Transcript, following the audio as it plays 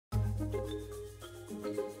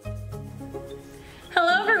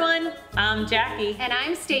I'm Jackie. And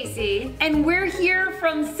I'm Stacy. And we're here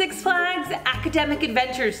from Six Flags Academic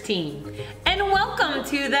Adventures team. And welcome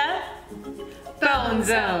to the Bone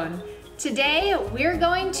Zone. Today, we're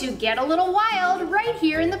going to get a little wild right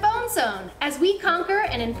here in the Bone Zone as we conquer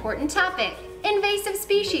an important topic, invasive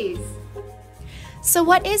species. So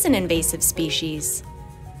what is an invasive species?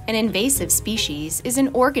 An invasive species is an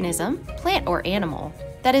organism, plant or animal,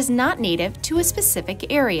 that is not native to a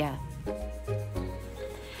specific area.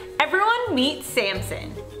 Everyone meet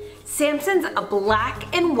Samson. Samson's a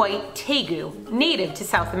black and white tegu native to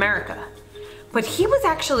South America. But he was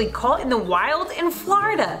actually caught in the wild in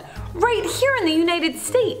Florida, right here in the United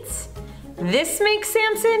States. This makes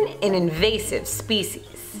Samson an invasive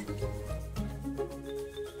species.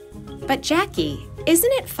 But Jackie,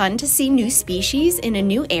 isn't it fun to see new species in a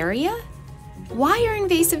new area? Why are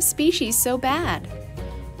invasive species so bad?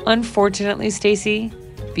 Unfortunately, Stacy,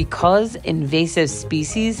 because invasive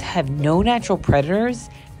species have no natural predators,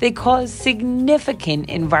 they cause significant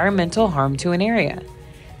environmental harm to an area.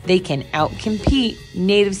 They can outcompete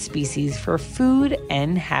native species for food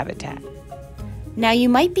and habitat. Now you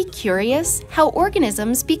might be curious how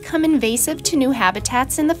organisms become invasive to new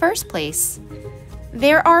habitats in the first place.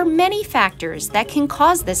 There are many factors that can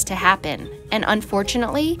cause this to happen, and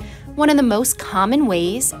unfortunately, one of the most common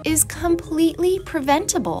ways is completely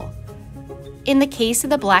preventable. In the case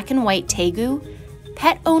of the black and white tegu,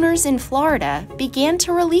 pet owners in Florida began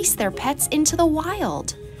to release their pets into the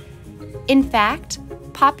wild. In fact,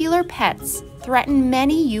 popular pets threaten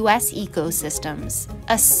many U.S. ecosystems,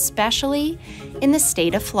 especially in the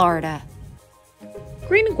state of Florida.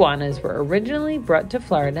 Green iguanas were originally brought to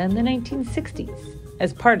Florida in the 1960s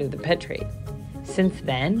as part of the pet trade. Since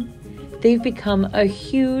then, they've become a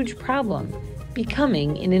huge problem,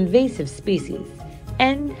 becoming an invasive species,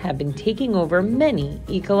 and have been taking over many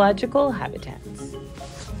ecological habitats.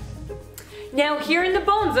 Now here in the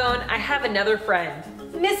Bone Zone, I have another friend,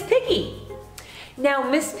 Miss Piggy. Now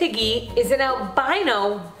Miss Piggy is an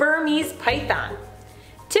albino Bermese python.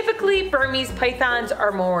 Typically, Burmese pythons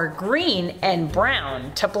are more green and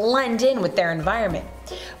brown to blend in with their environment.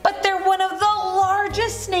 But they're one of the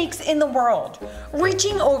largest snakes in the world,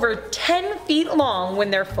 reaching over 10 feet long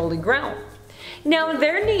when they're fully grown. Now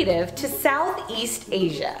they're native to Southeast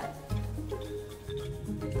Asia.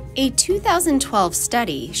 A 2012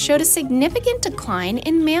 study showed a significant decline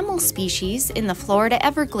in mammal species in the Florida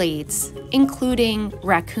Everglades, including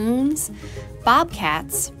raccoons,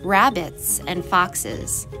 bobcats, rabbits, and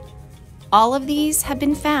foxes. All of these have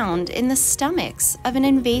been found in the stomachs of an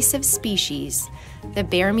invasive species, the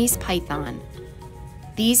Bermese python.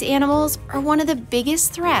 These animals are one of the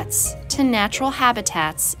biggest threats to natural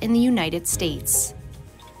habitats in the United States.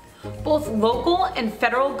 Both local and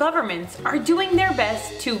federal governments are doing their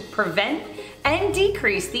best to prevent and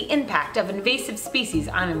decrease the impact of invasive species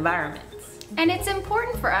on environments. And it's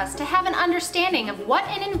important for us to have an understanding of what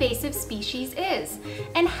an invasive species is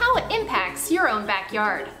and how it impacts your own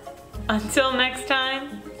backyard. Until next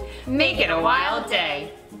time, Make it a wild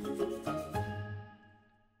day.